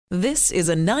This is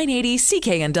a 980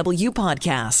 CKNW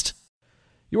podcast.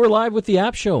 You are live with the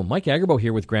App Show. Mike Agerbo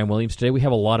here with Graham Williams. Today we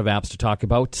have a lot of apps to talk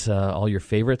about, all your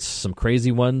favorites, some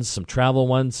crazy ones, some travel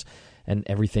ones, and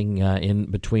everything in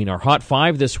between. Our Hot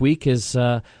 5 this week is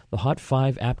the Hot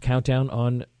 5 app countdown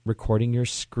on recording your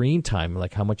screen time,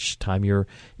 like how much time you're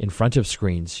in front of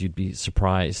screens. You'd be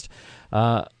surprised.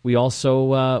 We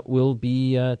also will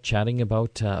be chatting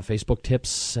about Facebook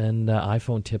tips and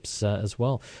iPhone tips as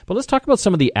well. But let's talk about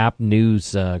some of the app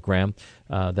news, Graham,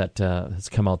 that has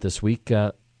come out this week.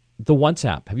 The Once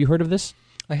app. Have you heard of this?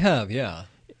 I have, yeah.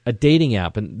 A dating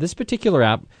app. And this particular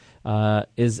app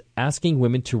is asking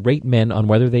women to rate men on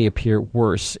whether they appear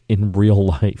worse in real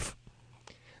life.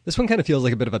 This one kind of feels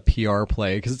like a bit of a PR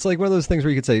play, because it's like one of those things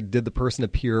where you could say, did the person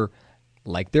appear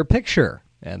like their picture?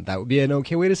 And that would be an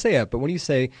okay way to say it. But when you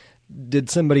say, did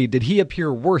he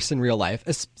appear worse in real life,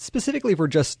 specifically for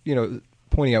just,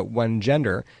 pointing out one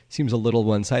gender, seems a little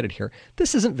one-sided here.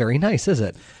 This isn't very nice, is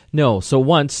it? No. So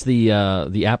once the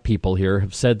app people here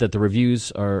have said that the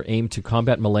reviews are aimed to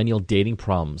combat millennial dating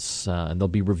problems, and they'll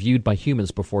be reviewed by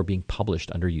humans before being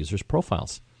published under users'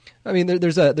 profiles. I mean,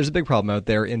 there's a big problem out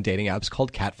there in dating apps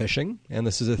called catfishing, and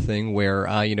this is a thing where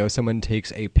someone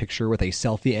takes a picture with a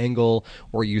selfie angle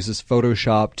or uses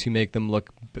Photoshop to make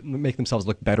themselves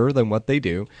look better than what they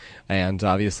do, and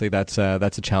obviously that's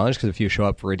a challenge, because if you show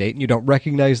up for a date and you don't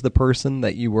recognize the person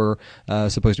that you were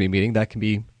supposed to be meeting, that can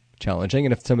be challenging.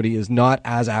 And if somebody is not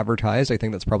as advertised, I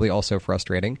think that's probably also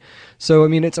frustrating. So, I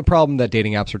mean, it's a problem that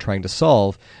dating apps are trying to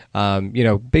solve.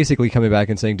 Basically coming back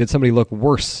and saying, did somebody look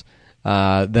worse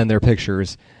than their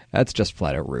pictures? That's just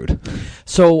flat out rude.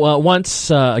 So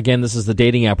once, again, this is the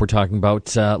dating app we're talking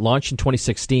about, launched in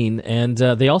 2016, and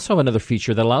they also have another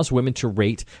feature that allows women to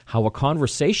rate how a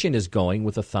conversation is going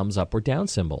with a thumbs up or down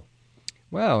symbol.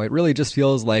 Wow, it really just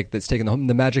feels like that's taking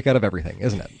the magic out of everything,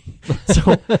 isn't it?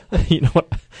 So, you know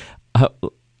what?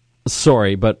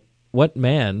 Sorry, but what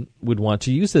man would want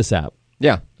to use this app?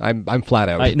 Yeah, I'm flat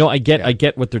out. I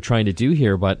get what they're trying to do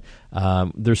here, but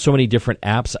there's so many different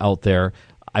apps out there.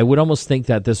 I would almost think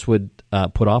that this would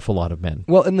put off a lot of men.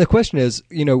 Well, and the question is,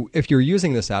 if you're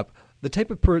using this app, the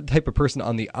type of person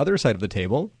on the other side of the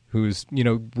table who's,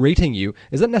 rating you,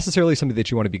 is that necessarily somebody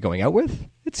that you want to be going out with?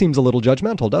 It seems a little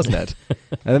judgmental, doesn't it?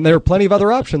 And then there are plenty of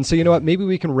other options. So, you know what? Maybe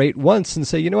we can rate once and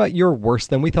say, you know what? You're worse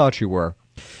than we thought you were.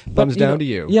 Thumbs down to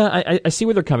you. Yeah, I see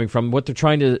where they're coming from. What they're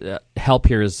trying to help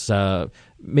here is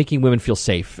making women feel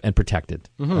safe and protected,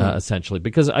 essentially.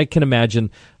 Because I can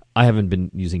imagine, I haven't been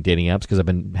using dating apps because I've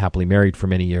been happily married for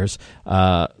many years,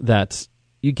 that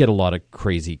you get a lot of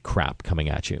crazy crap coming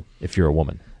at you if you're a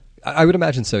woman. I would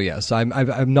imagine so, yes.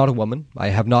 I'm not a woman. I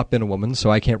have not been a woman, so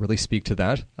I can't really speak to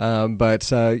that.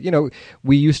 But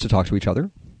we used to talk to each other.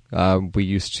 We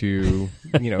used to,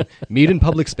 meet in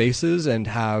public spaces and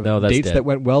have dates that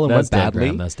went well and went badly.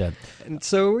 Graham, that's dead. And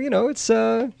so, it's...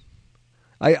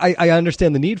 I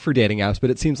understand the need for dating apps,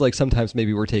 but it seems like sometimes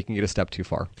maybe we're taking it a step too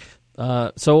far.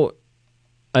 So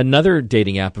another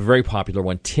dating app, a very popular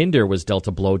one, Tinder, was dealt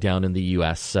a blow down in the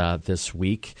U.S. This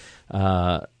week.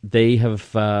 They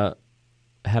have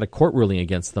had a court ruling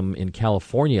against them in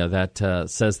California that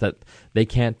says that they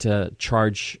can't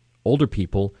charge older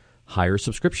people higher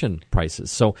subscription prices.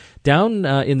 So down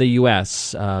in the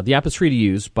U.S., the app is free to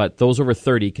use, but those over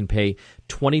 30 can pay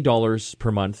 $20 per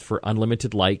month for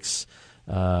unlimited likes,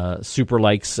 super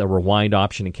likes, a rewind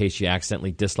option in case you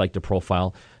accidentally disliked a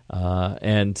profile,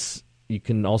 and you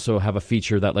can also have a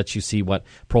feature that lets you see what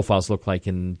profiles look like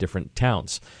in different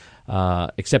towns.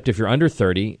 Except if you're under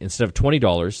 30, instead of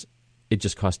 $20, it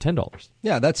just costs $10.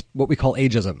 Yeah, that's what we call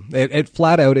ageism. It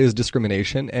flat out is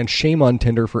discrimination, and shame on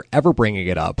Tinder for ever bringing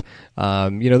it up.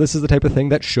 This is the type of thing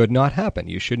that should not happen.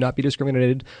 You should not be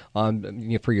discriminated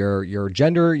on for your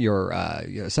gender, your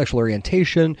sexual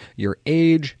orientation, your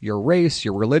age, your race,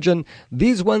 your religion.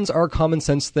 These ones are common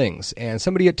sense things, and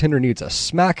somebody at Tinder needs a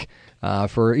smack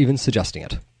for even suggesting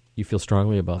it. You feel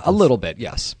strongly about this? A little bit,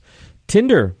 yes.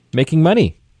 Tinder making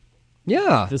money.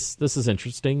 Yeah. This is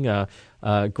interesting.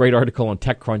 Great article on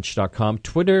TechCrunch.com.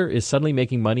 Twitter is suddenly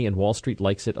making money and Wall Street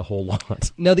likes it a whole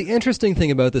lot. Now, the interesting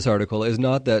thing about this article is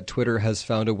not that Twitter has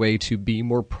found a way to be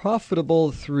more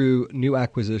profitable through new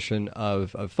acquisition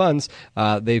of funds.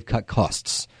 They've cut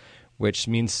costs, which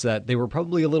means that they were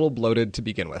probably a little bloated to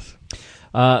begin with.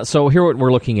 So here what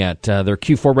we're looking at. Their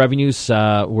Q4 revenues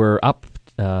were up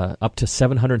up to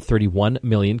 731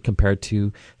 million compared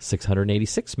to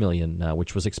 686 million,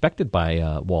 which was expected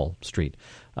by Wall Street.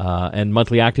 And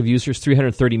monthly active users,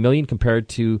 330 million compared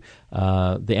to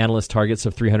the analyst targets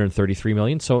of 333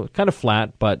 million. So kind of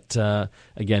flat, but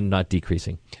again, not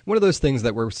decreasing. One of those things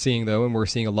that we're seeing, though, and we're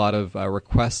seeing a lot of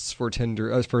requests for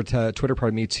Twitter,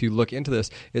 to look into this,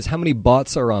 is how many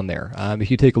bots are on there.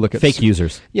 If you take a look at fake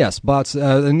users, yes, bots,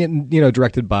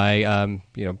 directed by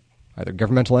either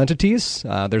governmental entities.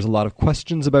 There's a lot of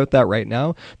questions about that right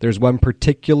now. There's one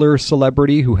particular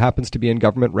celebrity who happens to be in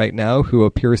government right now who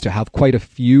appears to have quite a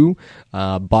few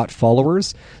bot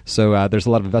followers. So there's a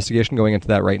lot of investigation going into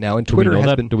that right now. And Twitter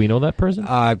has been. Do we know that person?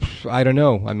 I don't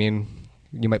know. I mean,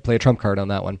 you might play a trump card on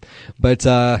that one, but.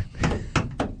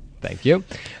 Thank you.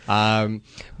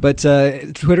 But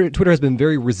Twitter has been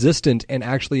very resistant in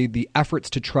actually the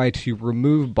efforts to try to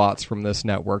remove bots from this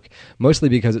network, mostly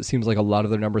because it seems like a lot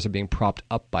of their numbers are being propped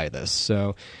up by this.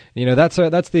 So, that's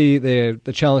the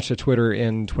challenge to Twitter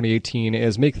in 2018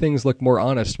 is make things look more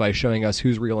honest by showing us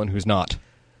who's real and who's not.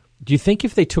 Do you think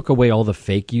if they took away all the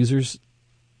fake users,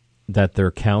 that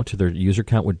their user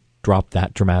count would drop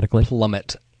that dramatically?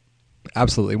 Plummet.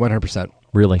 Absolutely, 100%.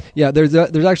 Really? Yeah, there's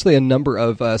actually a number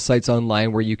of sites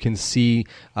online where you can see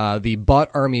the bot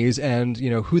armies and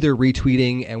who they're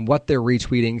retweeting and what they're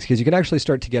retweeting, because you can actually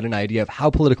start to get an idea of how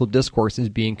political discourse is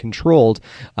being controlled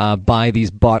by these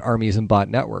bot armies and bot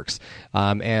networks.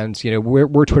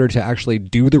 Were Twitter to actually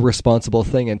do the responsible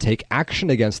thing and take action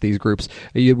against these groups,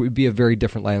 it would be a very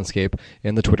different landscape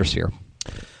in the Twitter sphere.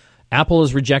 Apple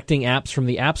is rejecting apps from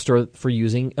the App Store for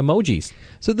using emojis.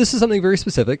 So this is something very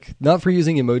specific, not for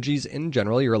using emojis in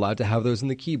general. You're allowed to have those in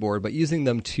the keyboard, but using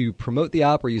them to promote the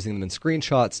app or using them in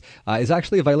screenshots is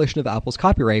actually a violation of Apple's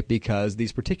copyright because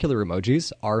these particular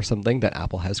emojis are something that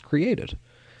Apple has created.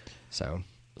 So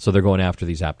they're going after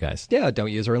these app guys. Yeah, don't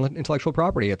use our intellectual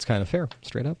property. It's kind of fair,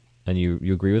 straight up. And you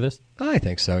agree with this? I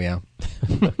think so, yeah.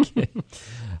 Okay.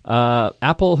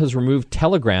 Apple has removed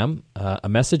Telegram, a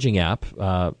messaging app,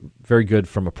 very good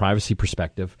from a privacy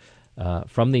perspective,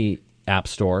 from the App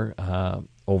Store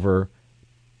over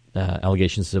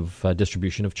allegations of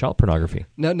distribution of child pornography.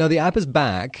 Now the app is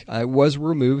back. It was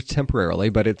removed temporarily,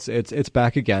 but it's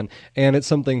back again, and it's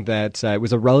something that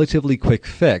was a relatively quick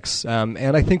fix. And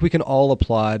I think we can all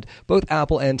applaud both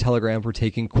Apple and Telegram for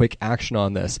taking quick action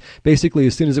on this. Basically,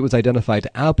 as soon as it was identified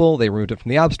to Apple, they removed it from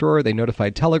the App Store. They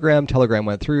notified Telegram. Telegram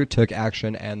went through, took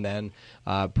action, and then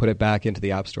put it back into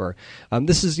the App Store.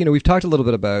 This is, we've talked a little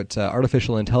bit about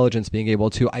artificial intelligence being able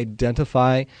to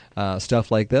identify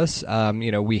stuff like this.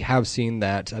 We have seen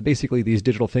that basically these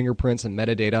digital fingerprints and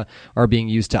metadata are being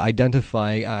used to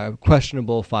identify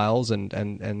questionable files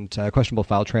and questionable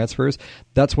file transfers.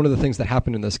 That's one of the things that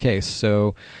happened in this case.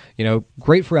 So,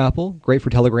 great for Apple, great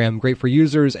for Telegram, great for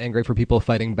users, and great for people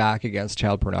fighting back against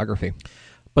child pornography.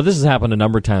 But this has happened a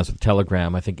number of times with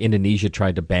Telegram. I think Indonesia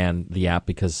tried to ban the app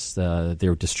because they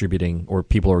were distributing, or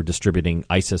people are distributing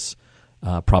ISIS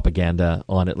propaganda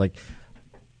on it. Like,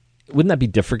 wouldn't that be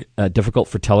difficult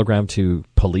for Telegram to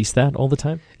police that all the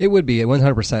time? It would be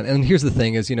 100%. And here's the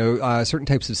thing: is certain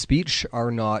types of speech are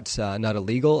not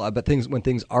illegal, but when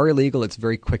things are illegal, it's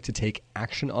very quick to take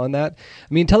action on that.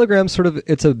 I mean, Telegram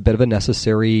it's a bit of a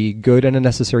necessary good and a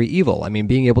necessary evil. I mean,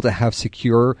 being able to have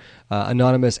secure,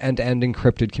 anonymous, end-to-end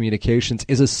encrypted communications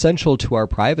is essential to our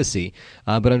privacy.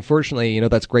 But unfortunately,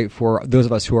 that's great for those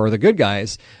of us who are the good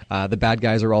guys. The bad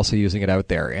guys are also using it out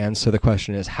there, and so the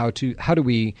question is how do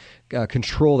we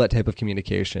control that type of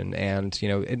communication? And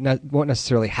it won't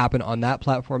necessarily happen on that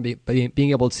platform, but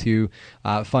being able to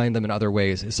find them in other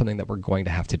ways is something that we're going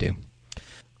to have to do.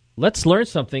 Let's learn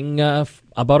something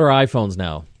about our iPhones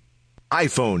now.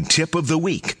 iPhone tip of the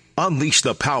week. Unleash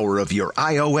the power of your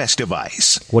iOS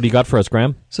device. What do you got for us,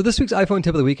 Graham? So this week's iPhone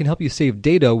tip of the week can help you save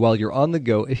data while you're on the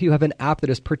go if you have an app that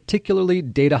is particularly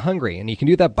data hungry, and you can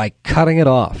do that by cutting it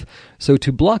off. So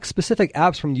to block specific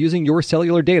apps from using your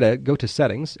cellular data, go to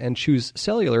Settings and choose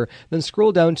Cellular, then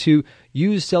scroll down to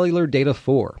Use Cellular Data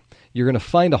For. You're going to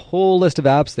find a whole list of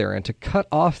apps there, and to cut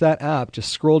off that app, just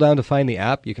scroll down to find the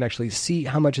app. You can actually see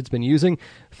how much it's been using.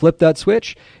 Flip that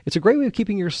switch. It's a great way of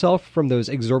keeping yourself from those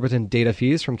exorbitant data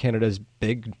fees from Canada's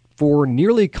big four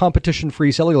nearly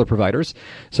competition-free cellular providers.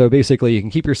 So basically, you can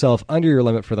keep yourself under your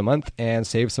limit for the month and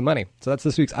save some money. So that's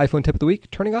this week's iPhone tip of the week,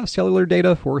 turning off cellular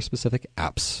data for specific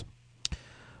apps.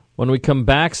 When we come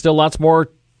back, still lots more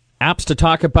apps to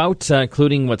talk about,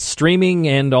 including what's streaming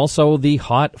and also the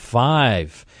Hot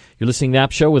 5. You're listening to the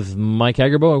App Show with Mike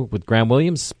Agerbo with Graham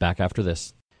Williams. Back after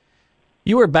this.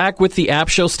 You are back with the App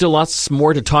Show. Still lots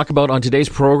more to talk about on today's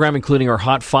program, including our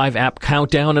Hot 5 app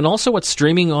countdown and also what's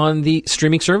streaming on the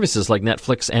streaming services like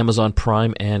Netflix, Amazon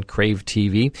Prime, and Crave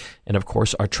TV. And, of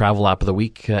course, our travel app of the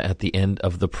week at the end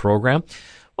of the program.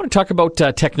 I want to talk about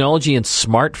technology and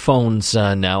smartphones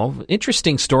now.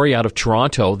 Interesting story out of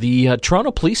Toronto. The Toronto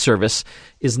Police Service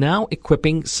is now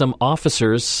equipping some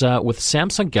officers with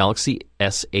Samsung Galaxy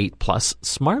S8 Plus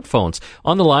smartphones.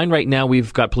 On the line right now,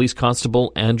 we've got Police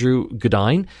Constable Andrew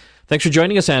Godine. Thanks for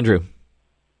joining us, Andrew.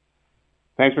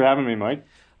 Thanks for having me, Mike.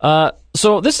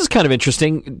 So this is kind of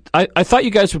interesting. I thought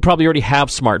you guys would probably already have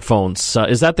smartphones.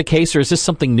 Is that the case, or is this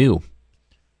something new?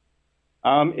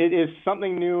 It is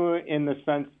something new in the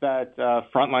sense that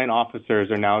frontline officers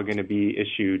are now going to be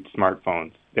issued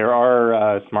smartphones. There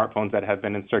are smartphones that have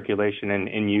been in circulation and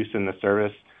in use in the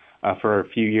service for a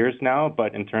few years now,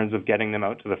 but in terms of getting them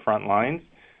out to the front lines,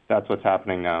 that's what's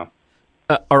happening now.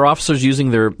 Are officers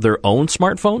using their own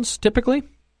smartphones typically?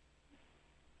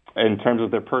 In terms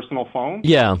of their personal phones?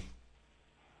 Yeah.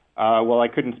 Well, I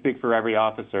couldn't speak for every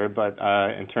officer, but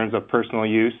in terms of personal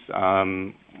use,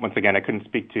 once again, I couldn't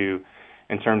speak to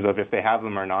in terms of if they have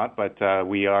them or not, but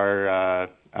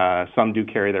some do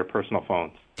carry their personal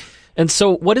phones. And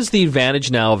so what is the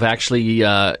advantage now of actually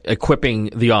equipping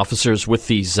the officers with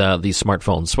these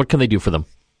smartphones? What can they do for them?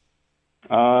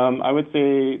 I would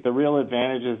say the real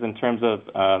advantage is in terms of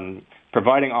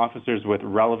providing officers with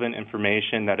relevant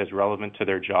information that is relevant to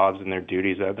their jobs and their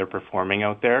duties that they're performing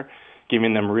out there,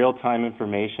 giving them real-time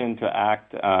information to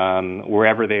act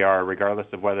wherever they are, regardless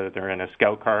of whether they're in a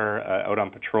scout car, out on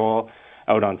patrol,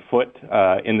 out on foot,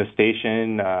 in the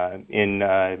station, in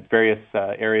various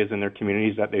areas in their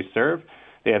communities that they serve.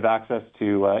 They have access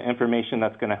to information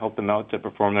that's going to help them out to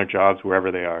perform their jobs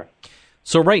wherever they are.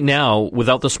 So right now,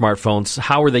 without the smartphones,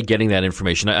 how are they getting that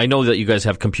information? I know that you guys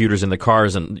have computers in the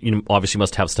cars and you obviously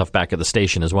must have stuff back at the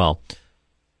station as well.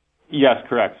 Yes,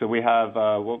 correct. So we have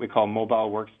what we call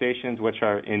mobile workstations, which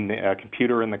are in the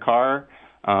computer in the car.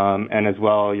 And as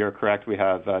well, you're correct, we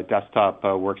have desktop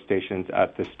workstations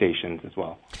at the stations as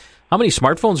well. How many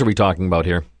smartphones are we talking about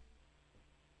here?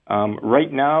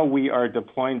 Right now, we are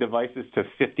deploying devices to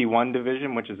 51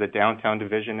 Division, which is a downtown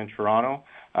division in Toronto.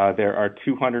 There are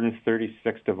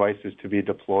 236 devices to be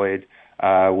deployed,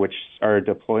 which our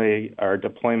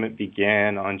deployment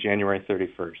began on January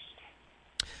 31st.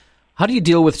 How do you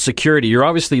deal with security? You're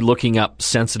obviously looking up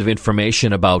sensitive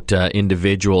information about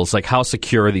individuals. Like, how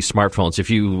secure are these smartphones? If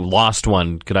you lost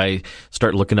one, could I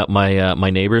start looking up my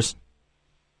neighbors?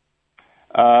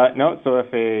 No. So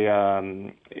if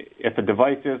a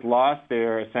device is lost, they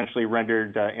are essentially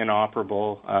rendered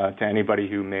inoperable to anybody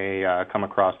who may come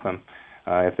across them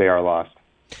if they are lost.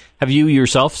 Have you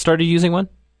yourself started using one?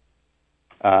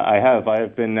 I have. I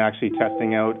have been actually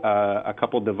testing out a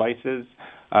couple devices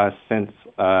since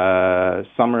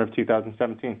summer of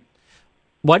 2017.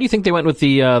 Why do you think they went with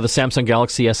the Samsung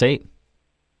Galaxy S8?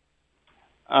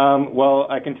 Well,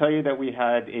 I can tell you that we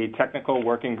had a technical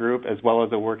working group as well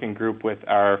as a working group with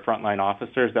our frontline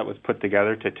officers that was put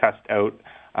together to test out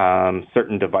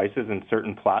certain devices and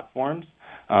certain platforms.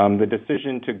 The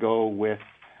decision to go with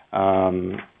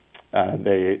the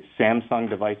Samsung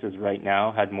devices right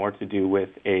now had more to do with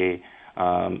a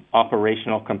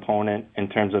operational component in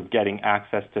terms of getting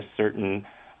access to certain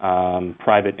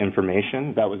private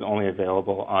information that was only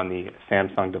available on the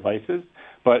Samsung devices.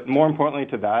 But more importantly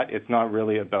to that, it's not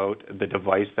really about the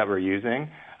device that we're using.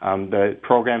 The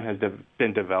program has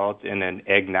been developed in an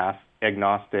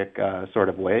agnostic sort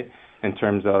of way in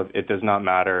terms of it does not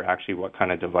matter actually what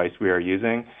kind of device we are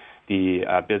using. The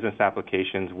business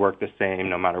applications work the same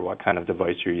no matter what kind of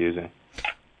device you're using.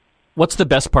 What's the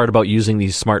best part about using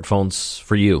these smartphones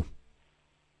for you?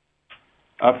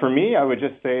 For me, I would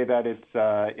just say that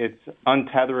it's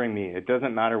untethering me. It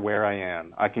doesn't matter where I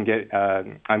am. I can get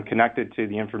I'm connected to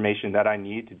the information that I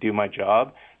need to do my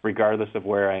job, regardless of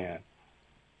where I am.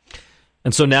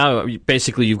 And so now,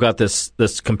 basically, you've got this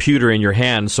computer in your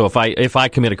hand. So if I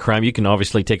commit a crime, you can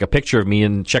obviously take a picture of me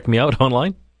and check me out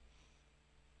online.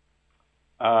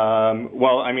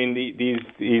 Well, I mean,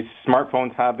 these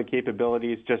smartphones have the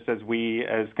capabilities just as we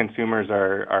as consumers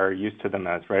are used to them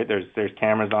as, right? There's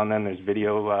cameras on them, there's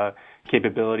video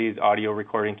capabilities, audio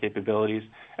recording capabilities.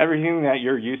 Everything that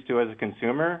you're used to as a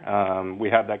consumer, we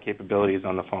have that capabilities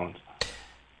on the phones.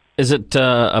 Is it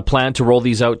a plan to roll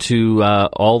these out to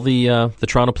all the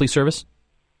Toronto Police Service?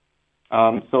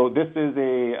 So this is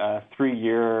a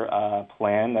 3-year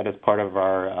plan that is part of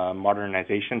our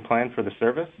modernization plan for the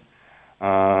service.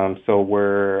 So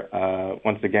we're,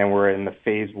 once again, we're in the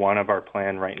phase 1 of our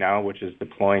plan right now, which is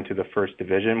deploying to the 1st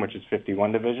Division, which is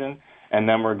 51 Division. And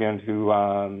then we're going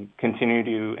to continue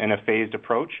to, in a phased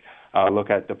approach, look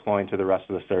at deploying to the rest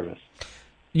of the service.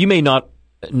 You may not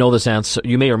know this answer.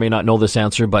 You may or may not know this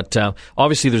answer, but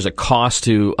obviously there's a cost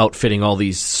to outfitting all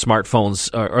these smartphones.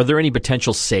 Are there any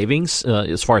potential savings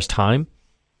as far as time?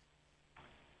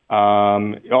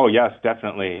 Oh, yes,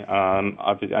 definitely.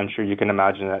 I'm sure you can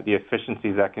imagine that the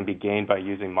efficiencies that can be gained by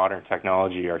using modern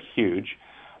technology are huge.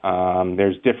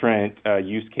 There's different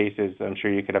use cases I'm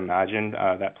sure you could imagine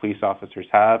that police officers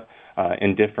have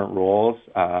in different roles,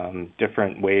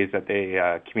 different ways that they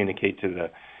communicate to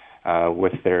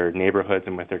with their neighborhoods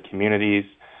and with their communities,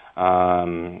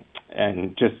 and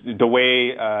just the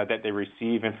way that they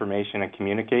receive information and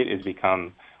communicate has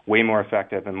become way more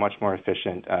effective and much more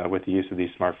efficient with the use of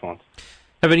these smartphones.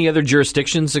 Have any other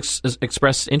jurisdictions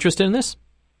expressed interest in this?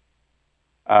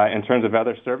 In terms of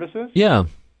other services? Yeah.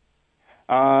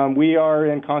 We are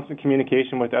in constant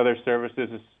communication with other services,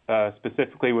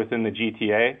 specifically within the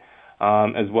GTA,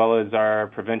 as well as our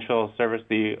provincial service,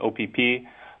 the OPP,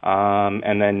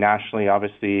 and then nationally,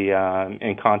 obviously,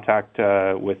 in contact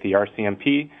with the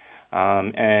RCMP,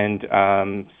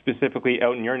 and specifically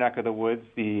out in your neck of the woods,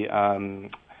 the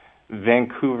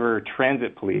Vancouver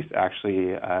Transit Police actually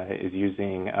is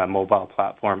using a mobile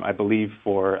platform, I believe,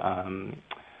 for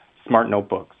smart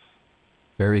notebooks.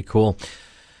 Very cool.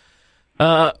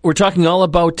 We're talking all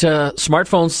about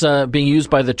smartphones being used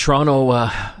by the Toronto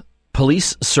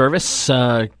Police Service,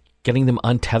 getting them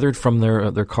untethered from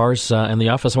their cars in the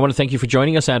office. I want to thank you for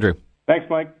joining us, Andrew. Thanks,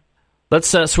 Mike.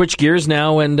 Let's switch gears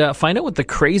now and find out what the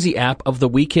crazy app of the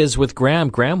week is with Graham.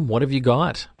 Graham, what have you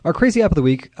got? Our crazy app of the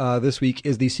week this week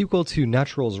is the sequel to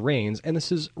Natural's Reigns, and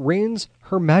this is Reigns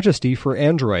Her Majesty for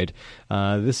Android.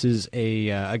 This is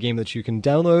a game that you can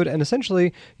download, and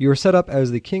essentially you're set up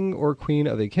as the king or queen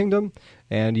of a kingdom,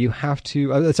 and you have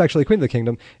to, it's actually the queen of the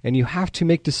kingdom, and you have to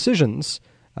make decisions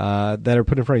that are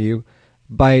put in front of you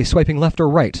by swiping left or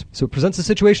right. So it presents a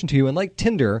situation to you, and like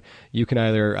Tinder, you can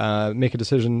either make a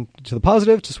decision to the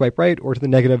positive to swipe right or to the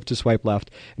negative to swipe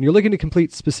left. And you're looking to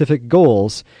complete specific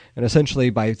goals, and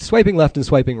essentially by swiping left and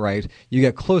swiping right, you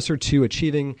get closer to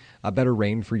achieving a better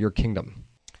reign for your kingdom.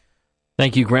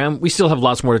 Thank you, Graham. We still have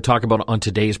lots more to talk about on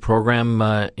today's program,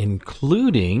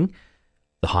 including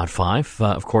the Hot 5,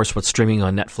 of course, what's streaming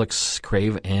on Netflix,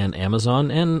 Crave, and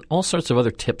Amazon, and all sorts of other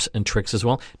tips and tricks as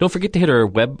well. Don't forget to hit our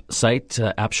website,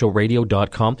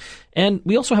 appshowradio.com. And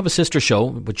we also have a sister show,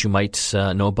 which you might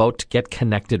know about, Get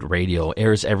Connected Radio.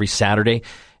 Airs every Saturday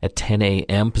at 10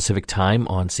 a.m. Pacific Time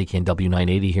on CKNW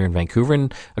 980 here in Vancouver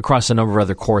and across a number of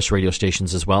other Chorus radio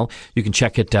stations as well. You can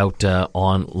check it out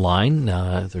online.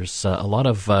 There's a lot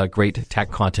of great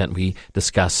tech content we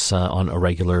discuss on a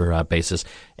regular basis.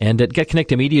 And at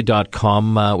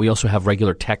getconnectedmedia.com, we also have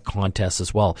regular tech contests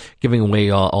as well, giving away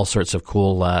all sorts of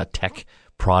cool tech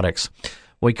products.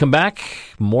 When we come back,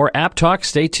 more app talk.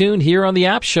 Stay tuned here on The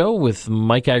App Show with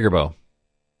Mike Agerbo.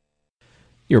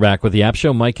 You're back with The App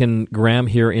Show. Mike and Graham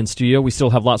here in studio. We still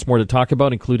have lots more to talk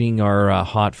about, including our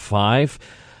Hot 5.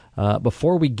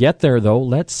 Before we get there, though,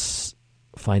 let's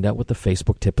find out what the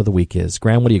Facebook tip of the week is.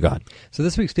 Graham, what do you got? So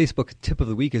this week's Facebook tip of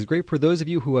the week is great for those of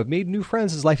you who have made new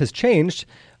friends as life has changed,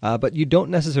 but you don't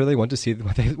necessarily want to see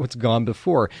what's gone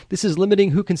before. This is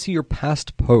limiting who can see your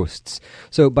past posts.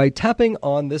 So by tapping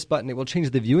on this button, it will change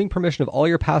the viewing permission of all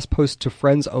your past posts to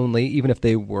friends only, even if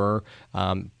they were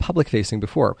public-facing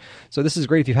before. So this is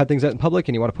great if you've had things out in public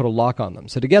and you want to put a lock on them.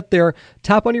 So to get there,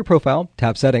 tap on your profile,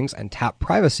 tap Settings, and tap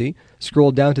Privacy.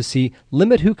 Scroll down to see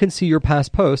Limit who can see your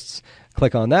past posts.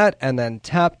 Click on that, and then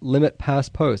tap Limit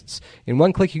Past Posts. In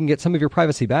one click, you can get some of your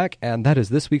privacy back, and that is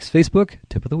this week's Facebook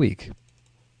Tip of the Week.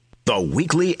 The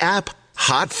weekly app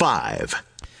Hot 5.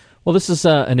 Well, this is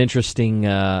an interesting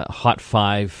Hot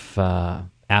 5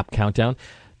 app countdown.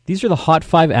 These are the Hot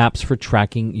 5 apps for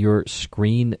tracking your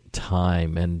screen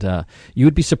time. And you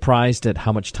would be surprised at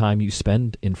how much time you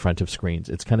spend in front of screens.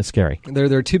 It's kind of scary. There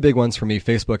are two big ones for me,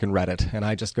 Facebook and Reddit. And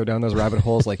I just go down those rabbit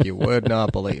holes like you would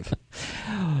not believe.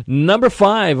 Number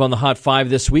 5 on the Hot 5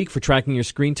 this week for tracking your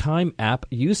screen time, app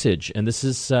usage. And this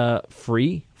is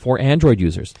free for Android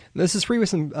users. This is free with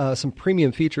some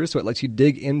premium features, so it lets you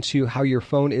dig into how your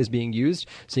phone is being used,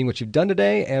 seeing what you've done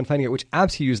today, and finding out which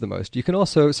apps you use the most. You can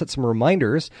also set some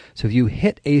reminders, so if you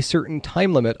hit a certain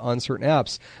time limit on certain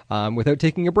apps, without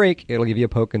taking a break, it'll give you a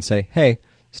poke and say, hey,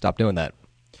 stop doing that.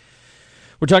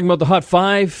 We're talking about the Hot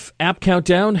 5 app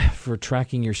countdown for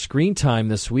tracking your screen time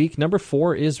this week. Number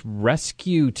 4 is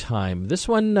Rescue Time. This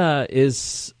one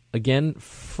is, again,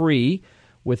 free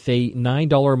with a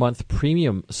 $9 a month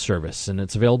premium service, and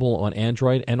it's available on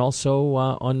Android and also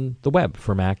on the web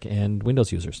for Mac and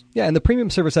Windows users. Yeah, and the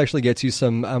premium service actually gets you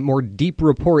some more deep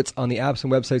reports on the apps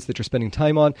and websites that you're spending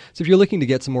time on. So if you're looking to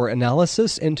get some more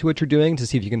analysis into what you're doing to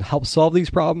see if you can help solve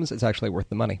these problems, it's actually worth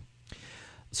the money.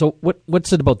 So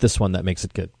what's it about this one that makes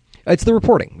it good? It's the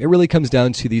reporting. It really comes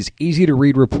down to these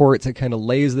easy-to-read reports. It kind of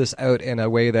lays this out in a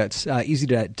way that's easy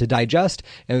to digest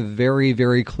and very,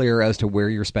 very clear as to where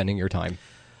you're spending your time.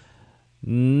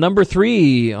 Number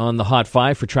 3 on the Hot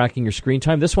 5 for tracking your screen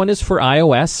time. This one is for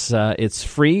iOS. It's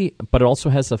free, but it also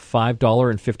has a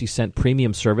 $5.50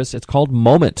 premium service. It's called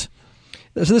Moment.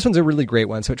 So this one's a really great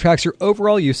one. So it tracks your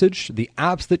overall usage, the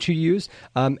apps that you use,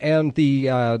 and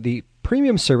the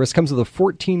premium service comes with a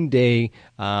 14-day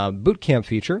boot camp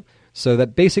feature. So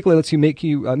that basically makes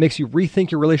you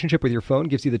rethink your relationship with your phone,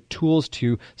 gives you the tools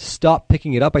to stop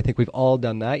picking it up. I think we've all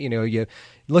done that. You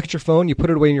look at your phone, you put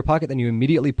it away in your pocket, then you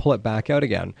immediately pull it back out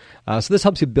again. So this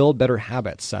helps you build better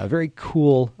habits. Very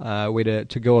cool way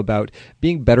to go about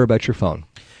being better about your phone.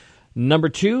 Number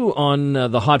 2 on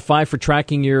the Hot 5 for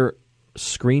tracking your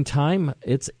screen time.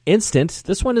 It's Instant.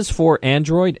 This one is for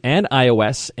Android and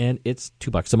iOS, and it's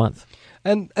 $2 a month.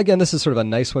 And again, this is sort of a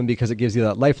nice one because it gives you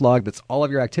that life log that's all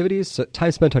of your activities, so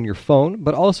time spent on your phone,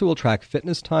 but also will track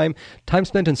fitness time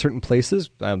spent in certain places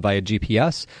via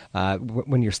GPS,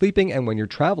 when you're sleeping and when you're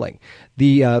traveling.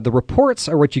 The reports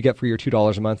are what you get for your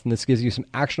 $2 a month, and this gives you some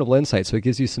actionable insights, so it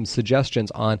gives you some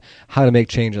suggestions on how to make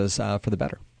changes for the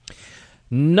better.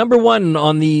 Number 1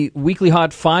 on the weekly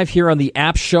Hot 5 here on the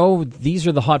App Show. These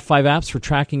are the Hot 5 apps for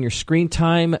tracking your screen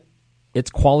time. It's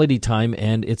quality time,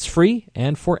 and it's free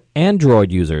and for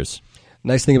Android users.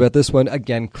 Nice thing about this one,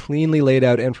 again, cleanly laid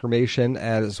out information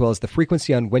as well as the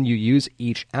frequency on when you use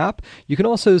each app. You can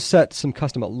also set some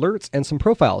custom alerts and some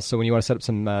profiles. So when you want to set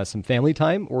up some family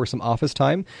time or some office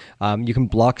time, you can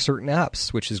block certain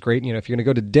apps, which is great. If you're going to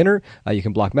go to dinner, you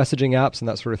can block messaging apps and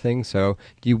that sort of thing, so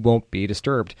you won't be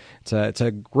disturbed. It's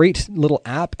a great little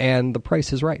app, and the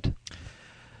price is right.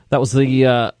 That was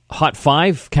the Hot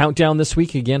 5 countdown this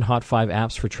week. Again, Hot 5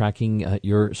 apps for tracking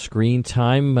your screen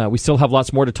time. We still have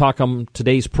lots more to talk on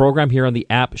today's program here on the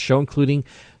App Show, including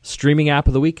Streaming App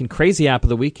of the Week and Crazy App of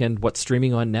the Week and what's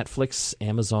streaming on Netflix,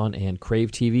 Amazon, and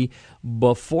Crave TV.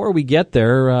 Before we get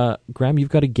there, Graham, you've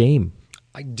got a game.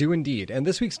 I do indeed. And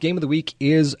this week's game of the week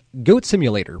is Goat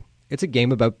Simulator. It's a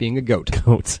game about being a goat.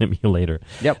 Goat Simulator.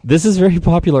 Yep. This is a very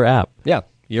popular app. Yeah.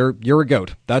 You're a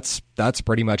goat. That's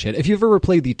pretty much it. If you've ever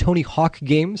played the Tony Hawk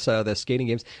games, the skating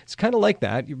games, it's kind of like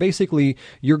that.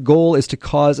 Your goal is to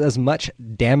cause as much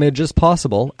damage as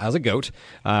possible as a goat,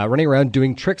 running around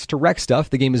doing tricks to wreck stuff.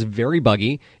 The game is very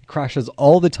buggy. It crashes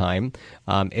all the time.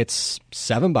 It's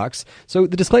 $7. So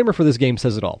the disclaimer for this game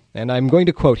says it all. And I'm going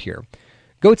to quote here.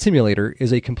 Goat Simulator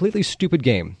is a completely stupid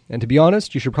game. And to be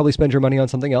honest, you should probably spend your money on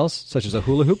something else, such as a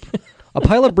hula hoop, a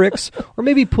pile of bricks, or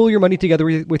maybe pool your money together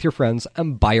with your friends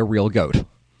and buy a real goat.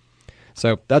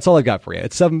 So that's all I've got for you.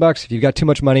 It's $7. If you've got too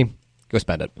much money, go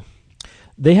spend it.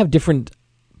 They have different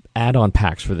add-on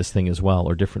packs for this thing as well,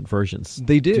 or different versions.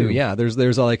 They do, yeah.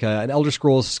 There's like an Elder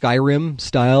Scrolls Skyrim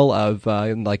style of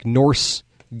like Norse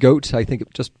goat. I think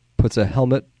it just puts a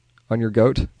helmet on your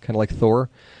goat, kind of like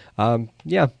Thor.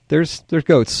 There's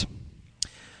goats.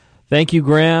 Thank you,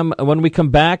 Graham. When we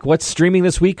come back, what's streaming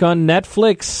this week on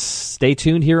Netflix? Stay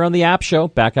tuned here on the App Show.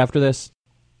 Back after this.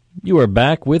 You are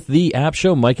back with the App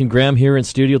Show. Mike and Graham here in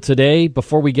studio today.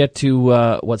 Before we get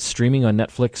to what's streaming on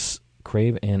Netflix,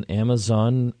 Crave, and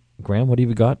Amazon, Graham, what have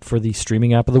you got for the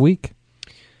streaming app of the week?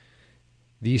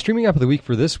 The streaming app of the week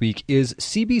for this week is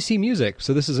CBC Music.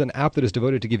 So this is an app that is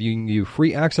devoted to giving you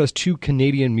free access to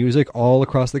Canadian music all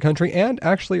across the country and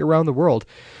actually around the world.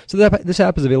 So this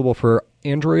app is available for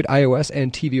Android, iOS,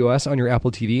 and tvOS on your Apple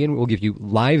TV, and will give you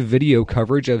live video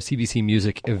coverage of CBC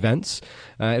Music events.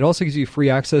 It also gives you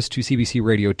free access to CBC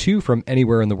Radio 2 from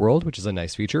anywhere in the world, which is a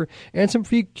nice feature, and some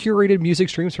free curated music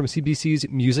streams from CBC's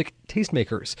music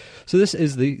tastemakers. So this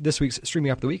is this week's streaming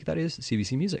app of the week. That is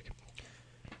CBC Music.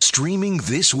 Streaming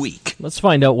this week. Let's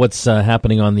find out what's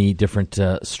happening on the different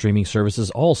streaming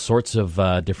services. All sorts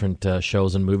of different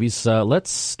shows and movies. Let's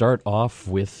start off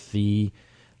with the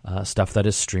stuff that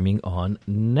is streaming on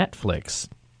Netflix.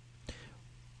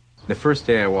 The first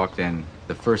day I walked in,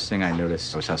 the first thing I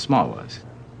noticed was how small it was.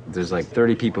 There's like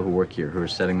 30 people who work here who are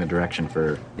setting the direction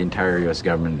for the entire U.S.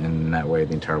 government and in that way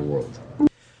the entire world.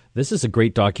 This is a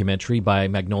great documentary by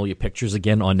Magnolia Pictures,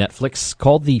 again on Netflix,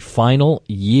 called The Final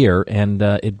Year, and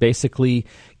it basically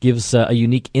gives a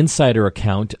unique insider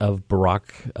account of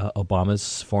Barack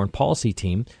Obama's foreign policy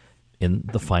team in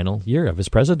the final year of his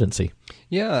presidency.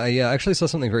 Yeah, I actually saw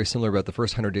something very similar about the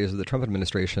first 100 days of the Trump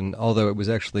administration, although it was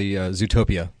actually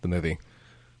Zootopia, the movie.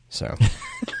 So,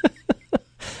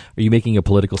 Are you making a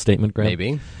political statement, Graham?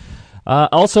 maybe.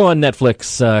 Also on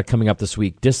Netflix coming up this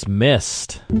week,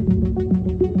 Dismissed.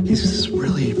 He's this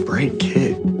really bright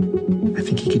kid. I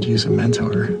think he could use a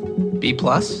mentor. B+?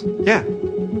 Yeah,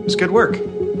 it's good work.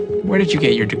 Where did you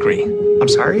get your degree? I'm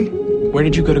sorry? Where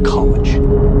did you go to college?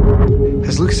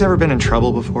 Has Lucas ever been in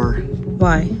trouble before?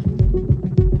 Why?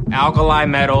 Alkali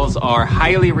metals are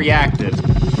highly reactive.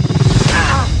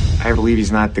 I believe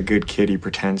he's not the good kid he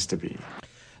pretends to be.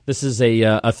 This is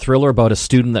a thriller about a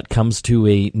student that comes to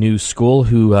a new school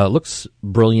who looks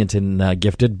brilliant and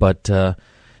gifted, but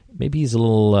maybe he's a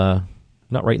little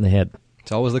not right in the head.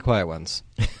 It's always the quiet ones.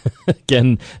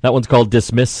 Again, that one's called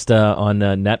Dismissed on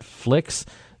Netflix.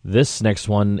 This next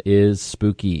one is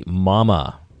spooky.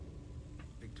 Mama.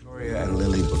 Victoria and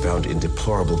Lily were found in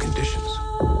deplorable conditions.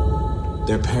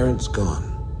 Their parents gone.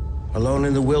 Alone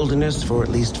in the wilderness for at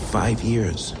least 5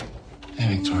 years.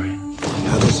 Hey, Victoria.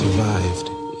 How they survived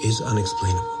is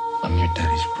unexplainable. I'm your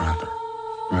daddy's brother.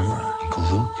 Remember Uncle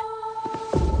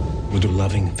Luke? With a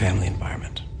loving family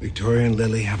environment. Victoria and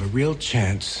Lily have a real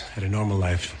chance at a normal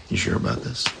life. You sure about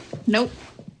this? Nope.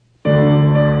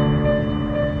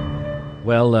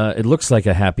 Well, it looks like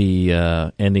a happy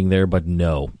ending there, but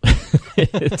no.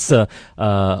 It's a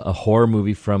horror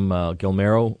movie from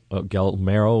Guillermo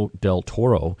del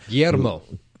Toro. Guillermo.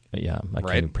 Yeah, I can't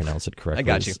Right. even pronounce it correctly. I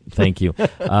got you. Thank you.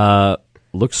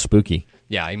 Looks spooky.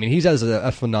 Yeah, I mean, he does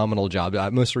a phenomenal job.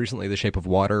 Most recently, The Shape of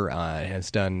Water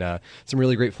has done some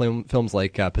really great films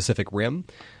like Pacific Rim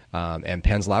and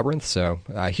Pan's Labyrinth, so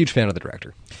a huge fan of the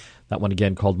director. That one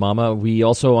again called Mama. We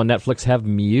also on Netflix have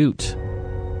Mute.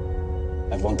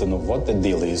 I want to know what the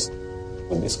deal is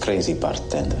with this crazy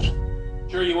bartender.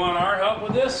 Sure you want our help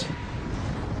with this?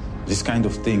 This kind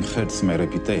of thing hurts my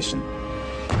reputation.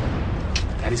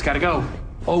 Daddy's gotta go.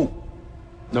 Oh,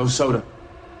 no soda.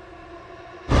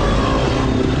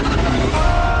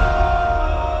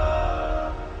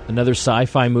 Another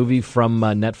sci-fi movie from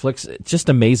Netflix. It's just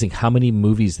amazing how many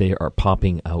movies they are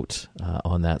popping out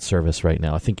on that service right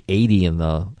now. I think 80 in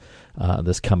the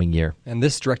this coming year. And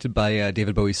this directed by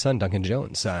David Bowie's son, Duncan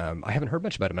Jones. I haven't heard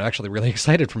much about him. I'm actually really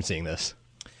excited from seeing this.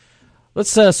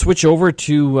 Let's switch over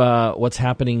to what's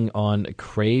happening on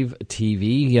Crave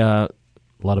TV. A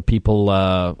lot of people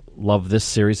love this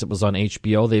series that was on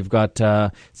HBO. They've got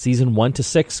season 1 to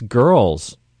 6,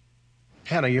 Girls.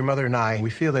 Hannah, your mother and I, we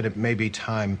feel that it may be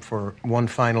time for one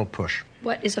final push.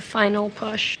 What is a final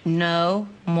push? No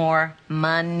more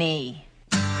money.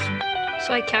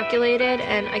 So I calculated,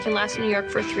 and I can last in New York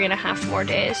for 3.5 more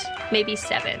days. Maybe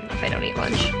 7 if I don't eat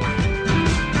lunch.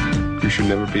 You should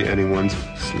never be anyone's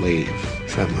slave,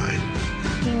 except mine.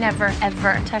 He never,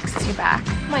 ever texts you back.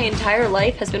 My entire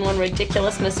life has been one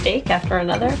ridiculous mistake after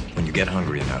another. When you get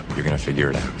hungry enough, you're going to figure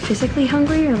it out. Physically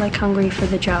hungry or like hungry for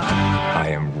the job? I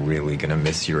am really going to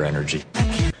miss your energy.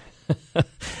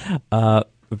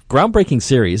 Groundbreaking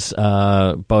series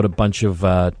about a bunch of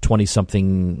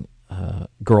 20-something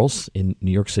girls in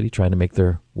New York City trying to make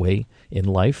their way in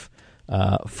life.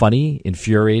 Funny,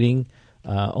 infuriating,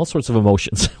 all sorts of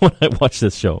emotions when I watch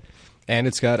this show. And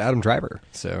it's got Adam Driver.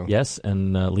 So yes,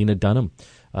 and Lena Dunham.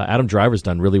 Adam Driver's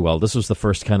done really well. This was the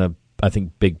first kind of, I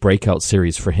think, big breakout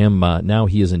series for him. Now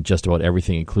he is in just about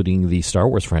everything, including the Star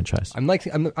Wars franchise. I'm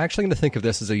actually going to think of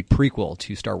this as a prequel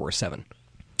to Star Wars 7.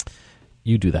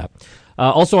 You do that.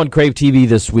 Also on Crave TV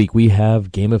this week, we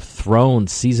have Game of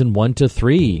Thrones, season 1 to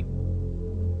 3.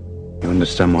 You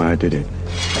understand why I did it?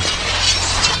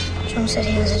 Jon said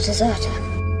he was a deserter.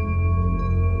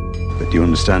 But do you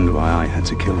understand why I had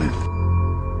to kill him?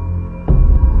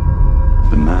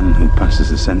 The man who passes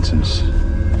the sentence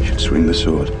should swing the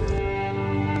sword.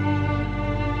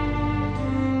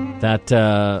 That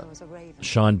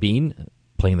Sean Bean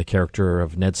playing the character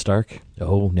of Ned Stark.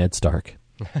 Oh, Ned Stark.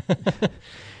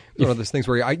 One of those things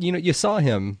where you saw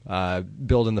him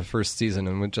build in the first season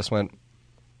and just went,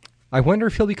 I wonder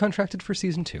if he'll be contracted for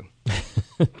season 2.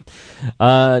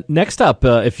 Next up,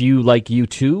 if you like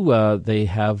U2, they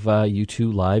have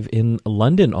U2 live in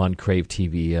London on Crave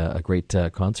TV, a great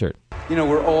concert. You know,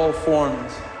 we're all formed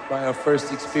by our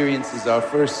first experiences, our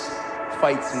first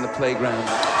fights in the playground.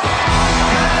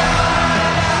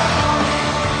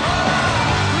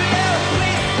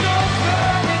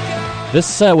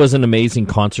 This was an amazing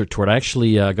concert tour. I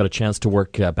actually got a chance to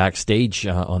work backstage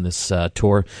on this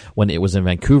tour when it was in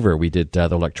Vancouver. We did the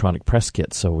electronic press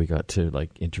kit, so we got to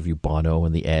interview Bono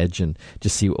and The Edge and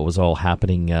just see what was all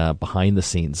happening behind the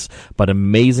scenes. But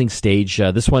amazing stage.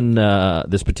 This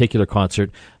particular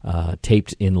concert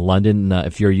taped in London.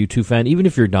 If you're a U2 fan, even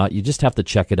if you're not, you just have to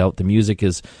check it out. The music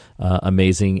is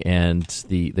amazing, and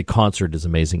the concert is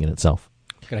amazing in itself.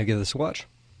 Can I give this a watch?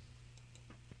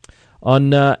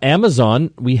 On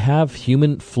Amazon, we have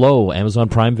Human Flow, Amazon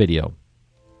Prime Video.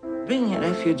 Being a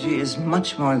refugee is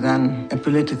much more than a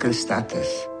political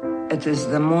status. It is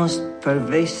the most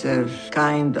pervasive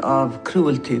kind of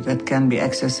cruelty that can be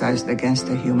exercised against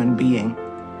a human being.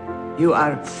 You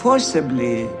are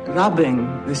forcibly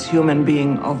robbing this human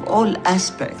being of all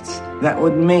aspects that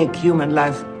would make human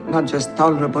life not just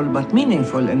tolerable but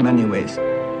meaningful in many ways.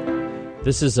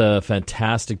 This is a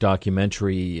fantastic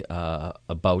documentary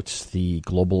about the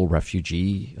global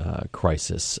refugee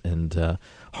crisis, and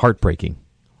heartbreaking.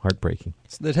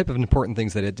 It's the type of important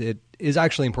things that it is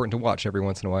actually important to watch every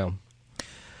once in a while.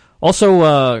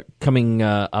 Also coming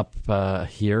up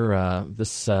here,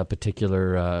 this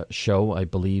particular show, I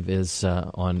believe, is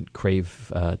on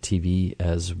Crave TV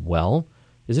as well.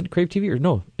 Is it Crave TV or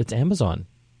no? It's Amazon.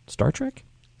 Star Trek?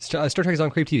 Star Trek is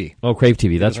on Crave TV. Oh, Crave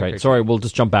TV, that's right. Crave Sorry, TV. we'll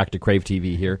just jump back to Crave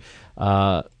TV here.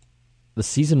 The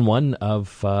season 1 of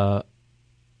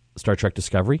Star Trek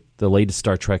Discovery, the latest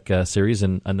Star Trek series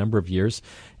in a number of years,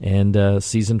 and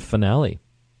season finale.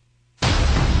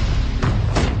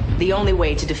 The only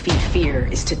way to defeat fear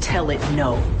is to tell it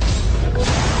no.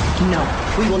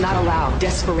 No, we will not allow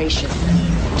desperation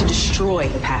to destroy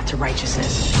the path to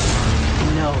righteousness.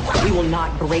 No, we will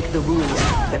not break the rules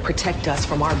that protect us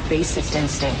from our basest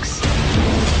instincts.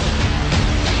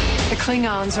 The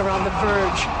Klingons are on the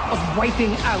verge of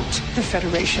wiping out the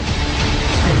Federation.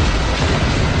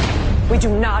 We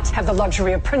do not have the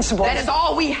luxury of principle. That is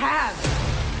all we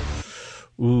have.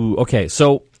 Ooh, okay,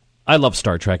 so I love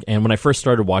Star Trek, and when I first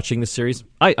started watching the series,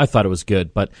 I thought it was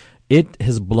good, but it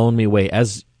has blown me away.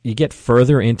 As you get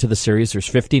further into the series, there's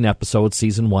 15 episodes,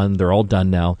 season 1, they're all done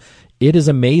now. It is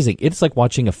amazing. It's like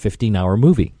watching a 15-hour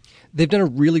movie. They've done a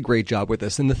really great job with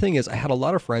this. And the thing is, I had a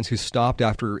lot of friends who stopped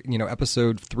after,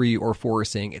 episode 3 or 4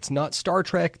 saying, it's not Star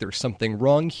Trek, there's something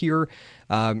wrong here.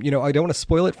 I don't want to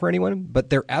spoil it for anyone, but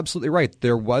they're absolutely right.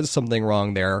 There was something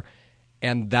wrong there,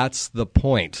 and that's the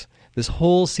point. This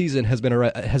whole season has been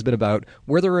about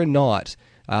whether or not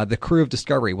the crew of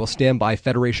Discovery will stand by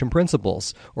Federation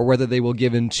principles, or whether they will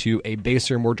give in to a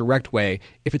baser, more direct way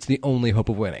if it's the only hope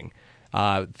of winning.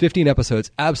 15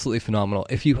 episodes, absolutely phenomenal.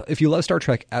 If you love Star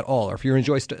Trek at all, or if you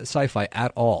enjoy sci-fi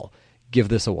at all, give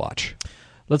this a watch.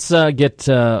 Let's get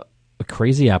a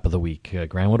crazy app of the week.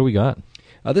 Graham, what do we got?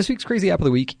 This week's crazy app of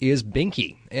the week is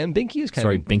Binky. And Binky is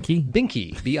Binky? Binky,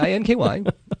 Binky,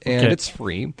 and Okay. It's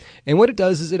free. And what it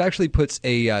does is it actually puts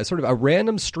a sort of a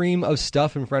random stream of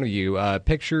stuff in front of you,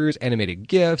 pictures, animated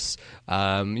GIFs,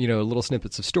 little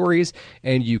snippets of stories,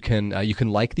 and you can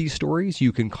like these stories,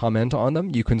 you can comment on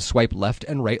them, you can swipe left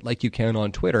and right like you can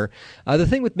on Twitter. The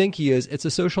thing with Binky is it's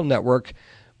a social network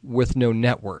with no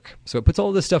network. So it puts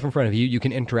all this stuff in front of you. You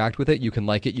can interact with it, you can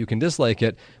like it, you can dislike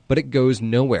it, but it goes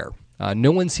nowhere.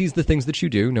 No one sees the things that you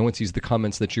do. No one sees the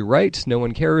comments that you write. No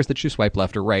one cares that you swipe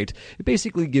left or right. It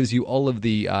basically gives you all of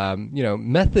the,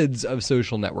 methods of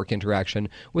social network interaction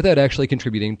without actually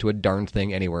contributing to a darn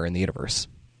thing anywhere in the universe.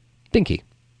 Binky.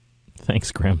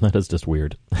 Thanks, Graham. That is just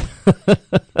weird.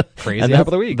 Crazy app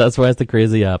of the week. That's why it's the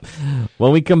crazy app.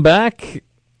 When we come back,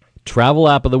 travel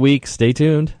app of the week. Stay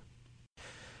tuned.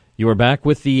 You are back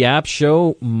with the App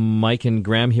Show. Mike and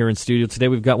Graham here in studio today.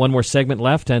 We've got one more segment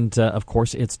left, and of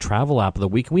course, it's Travel App of the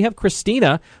Week. We have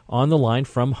Christina on the line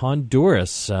from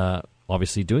Honduras,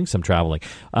 obviously doing some traveling.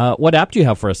 What app do you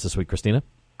have for us this week, Christina?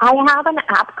 I have an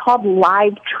app called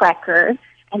Live Trekker,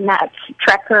 and that's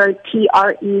Trekker,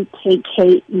 Trekker.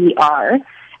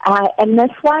 And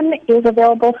this one is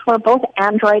available for both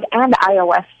Android and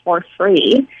iOS for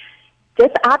free.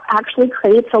 This app actually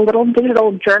creates a little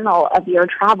digital journal of your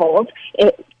travels.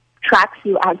 It tracks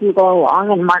you as you go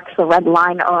along and marks the red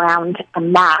line around a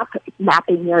map,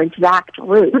 mapping your exact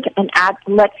route, and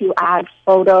lets you add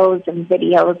photos and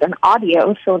videos and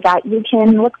audio so that you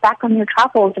can look back on your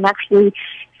travels and actually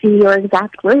see your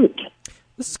exact route.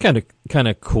 This is kind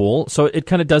of cool. So it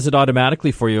kind of does it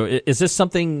automatically for you. Is this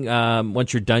something,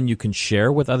 once you're done, you can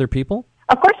share with other people?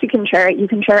 Of course you can share it. You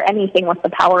can share anything with the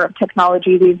power of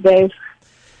technology these days.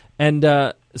 And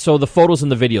So the photos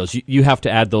and the videos, you have to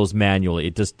add those manually.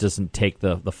 It just doesn't take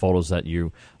the photos that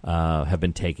you have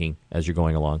been taking as you're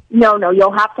going along. No,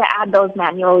 you'll have to add those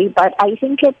manually, but I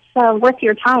think it's worth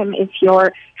your time if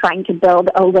you're trying to build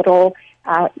a little,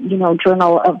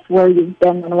 journal of where you've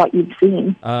been and what you've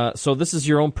seen. So this is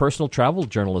your own personal travel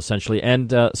journal, essentially.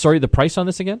 And, sorry, the price on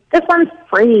this again? This one's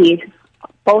free,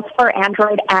 both for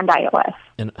Android and iOS.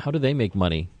 And how do they make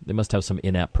money? They must have some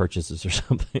in-app purchases or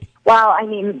something. Well, I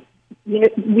mean,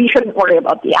 we shouldn't worry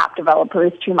about the app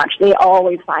developers too much. They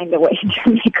always find a way to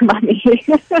make money.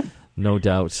 No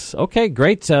doubt. Okay,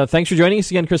 great. Thanks for joining us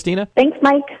again, Christina. Thanks,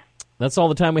 Mike. That's all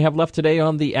the time we have left today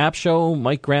on the App Show.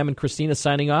 Mike Graham and Christina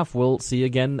signing off. We'll see you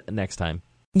again next time.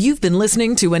 You've been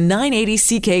listening to a 980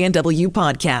 CKNW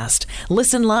podcast.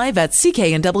 Listen live at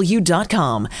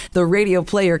cknw.com, the Radio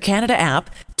Player Canada app,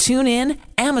 TuneIn,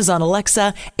 Amazon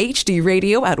Alexa, HD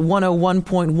Radio at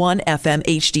 101.1 FM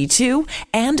HD2,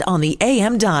 and on the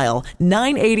AM dial,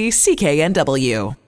 980 CKNW.